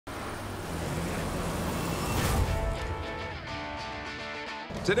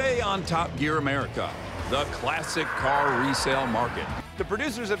Today on Top Gear America, the classic car resale market. The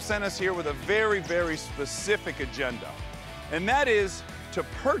producers have sent us here with a very, very specific agenda, and that is to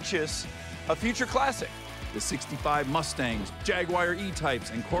purchase a future classic. The 65 Mustangs, Jaguar E-Types,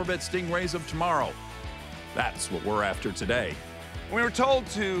 and Corvette Stingrays of tomorrow. That's what we're after today. We were told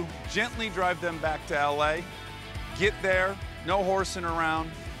to gently drive them back to LA, get there, no horsing around,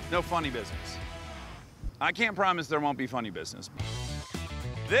 no funny business. I can't promise there won't be funny business.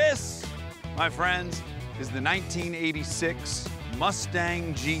 This, my friends, is the 1986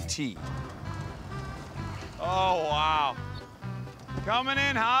 Mustang GT. Oh, wow. Coming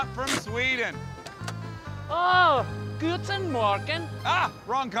in hot from Sweden. Oh, guten Morgen. Ah,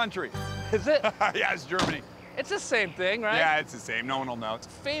 wrong country. Is it? Yeah, it's Germany. It's the same thing, right? Yeah, it's the same. No one will know. It's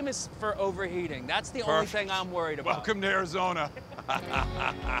Famous for overheating. That's the only thing I'm worried about. Welcome to Arizona.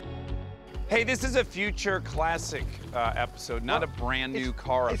 Hey, this is a future classic episode, not a brand new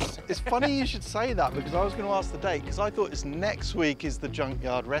car episode. It's funny you should say that because I was going to ask the date because I thought it's next week is the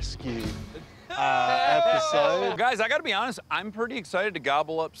Junkyard Rescue episode. Guys, I got to be honest, I'm pretty excited to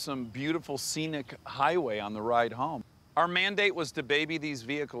gobble up some beautiful scenic highway on the ride home. Our mandate was to baby these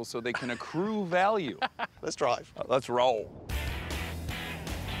vehicles so they can accrue value. Let's drive. Let's roll.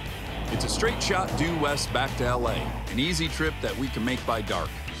 It's a straight shot due west back to LA, an easy trip that we can make by dark.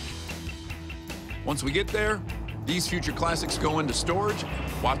 Once we get there, these future classics go into storage,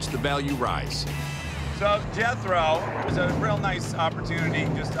 watch the value rise. So Jethro, there's a real nice opportunity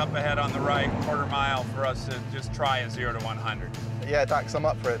just up ahead on the right, quarter mile, for us to just try a 0 to 100. Yeah, Dax, I'm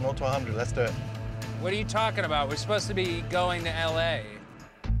up for it. 0 to 100. Let's do it. What are you talking about? We're supposed to be going to LA.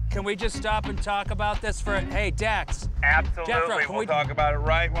 Can we just stop and talk about this for, hey, Dax? Absolutely, Jethro, can we'll talk about it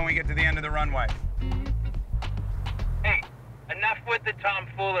right when we get to the end of the runway. Hey, enough with the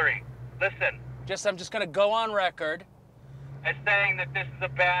tomfoolery. Listen. I'm just gonna go on record as saying that this is a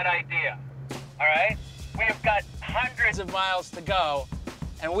bad idea, all right? We have got hundreds of miles to go,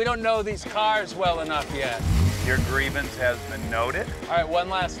 and we don't know these cars well enough yet. Your grievance has been noted. All right, one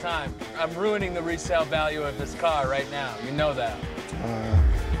last time. I'm ruining the resale value of this car right now. You know that.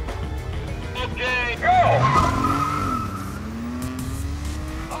 Okay, Go!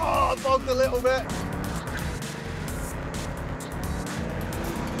 Oh, I bogged a little bit.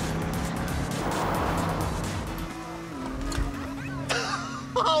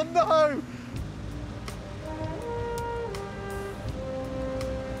 Oh, no!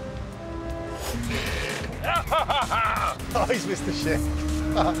 Oh, he's missed the shift.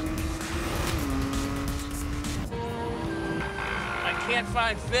 I can't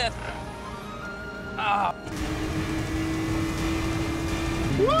find fifth. Ah.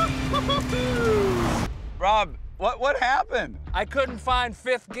 Rob, what happened? I couldn't find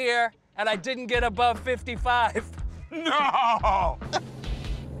fifth gear, and I didn't get above 55. No!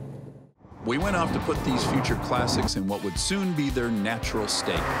 We went off to put these future classics in what would soon be their natural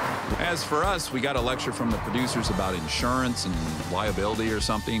state. As for us, we got a lecture from the producers about insurance and liability or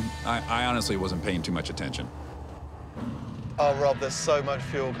something. I honestly wasn't paying too much attention. Oh, Rob, there's so much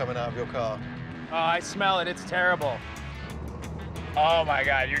fuel coming out of your car. Oh, I smell it. It's terrible. Oh my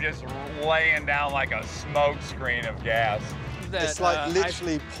God, you're just laying down like a smoke screen of gas. It's like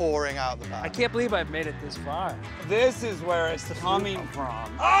literally pouring out the back. I can't believe I've made it this far. This is where it's coming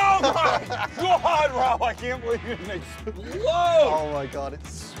from. Oh my God, Rob, I can't believe you didn't explode. Oh my God,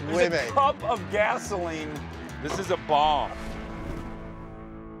 it's There's swimming. a cup of gasoline. This is a bomb.